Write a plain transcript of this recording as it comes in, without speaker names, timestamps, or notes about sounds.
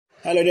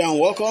Hello there and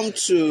welcome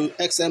to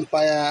X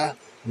Empire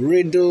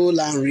Riddle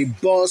and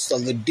REBUS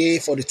of the day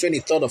for the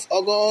 23rd of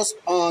August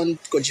on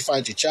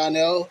Coachify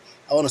channel.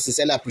 I want to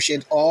sincerely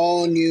appreciate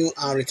all new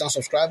and return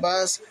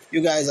subscribers.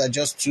 You guys are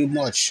just too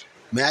much.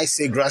 May I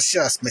say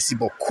gracias, merci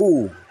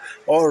beaucoup.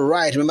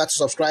 Alright, remember to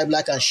subscribe,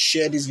 like and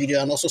share this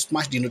video and also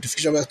smash the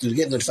notification bell to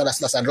get notified as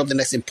soon as I drop the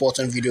next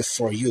important video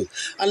for you.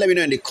 And let me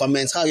know in the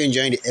comments how you're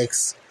enjoying the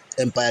X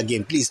Empire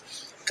game. Please,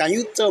 can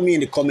you tell me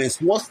in the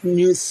comments what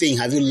new thing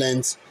have you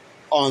learned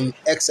on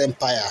X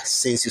Empire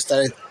since you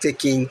started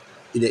taking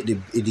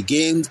the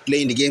games,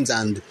 playing the games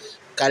and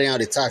carrying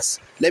out the tasks?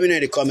 Let me know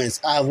in the comments.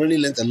 I've really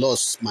learned a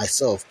lot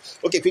myself.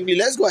 Okay, quickly,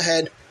 let's go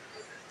ahead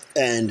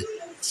and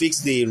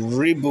fix the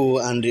riddle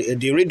and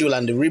the riddle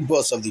and the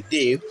REBUS of the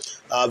day.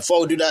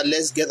 Before we do that,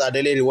 let's get our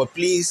daily reward.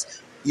 Please,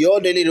 your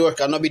daily reward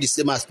cannot be the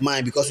same as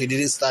mine because we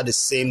didn't start the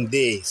same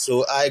day.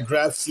 So I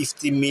grabbed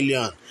 50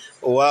 million.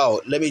 Oh, wow.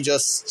 Let me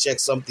just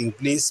check something,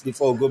 please,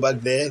 before we go back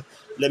there.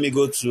 Let me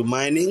go to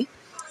mining.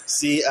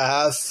 See,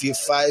 I have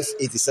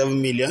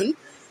 587 million,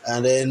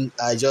 and then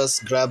I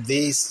just grab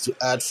this to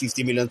add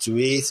 50 million to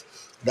it.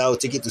 That will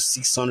take it to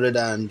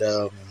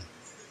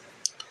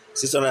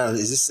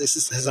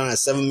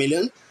 607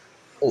 million.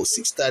 Oh,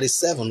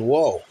 637.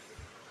 Wow.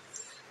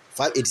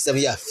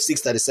 587. Yeah,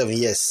 637.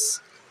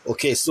 Yes.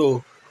 Okay,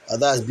 so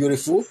that's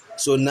beautiful.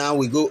 So now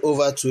we go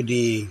over to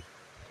the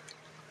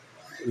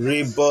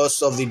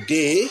REBUS of the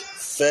day.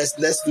 First,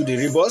 let's do the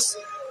REBUS.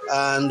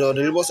 And the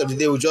REBUS of the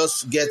day, we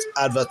just get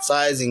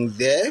advertising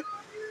there.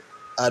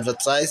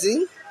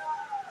 Advertising.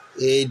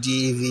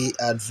 ADV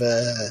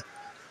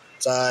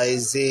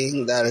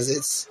advertising. That is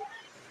it.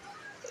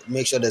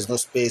 Make sure there's no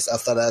space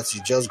after that.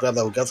 You just grab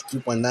that. We got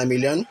 2.9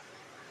 million.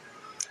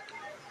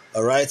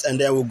 All right. And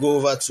then we'll go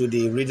over to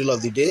the riddle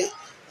of the day.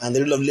 And the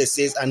riddle of the day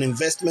says an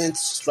investment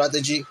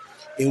strategy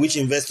in which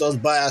investors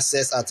buy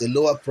assets at a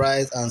lower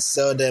price and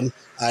sell them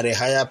at a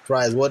higher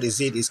price. What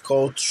is it? It's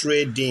called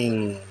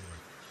trading.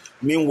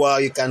 Meanwhile,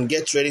 you can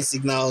get trading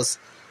signals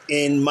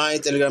in my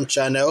Telegram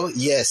channel.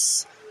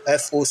 Yes,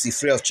 FOC,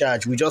 free of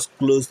charge. We just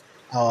closed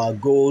our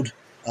gold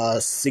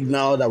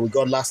signal that we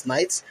got last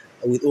night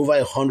with over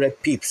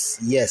 100 pips.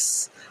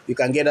 Yes, you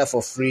can get that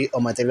for free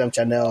on my Telegram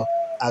channel,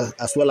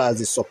 as well as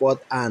the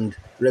support and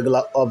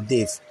regular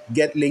updates.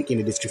 Get link in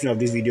the description of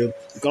this video.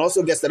 You can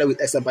also get started with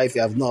X Empire if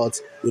you have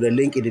not, with a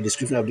link in the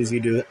description of this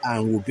video,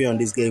 and we'll be on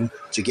this game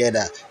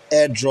together.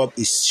 Airdrop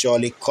is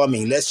surely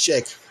coming. Let's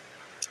check.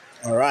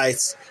 All right,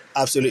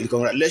 absolutely,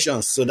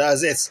 congratulations. So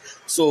that's it.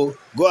 So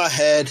go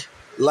ahead,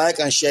 like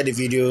and share the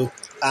video,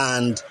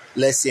 and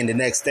let's see in the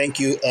next. Thank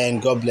you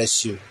and God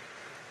bless you.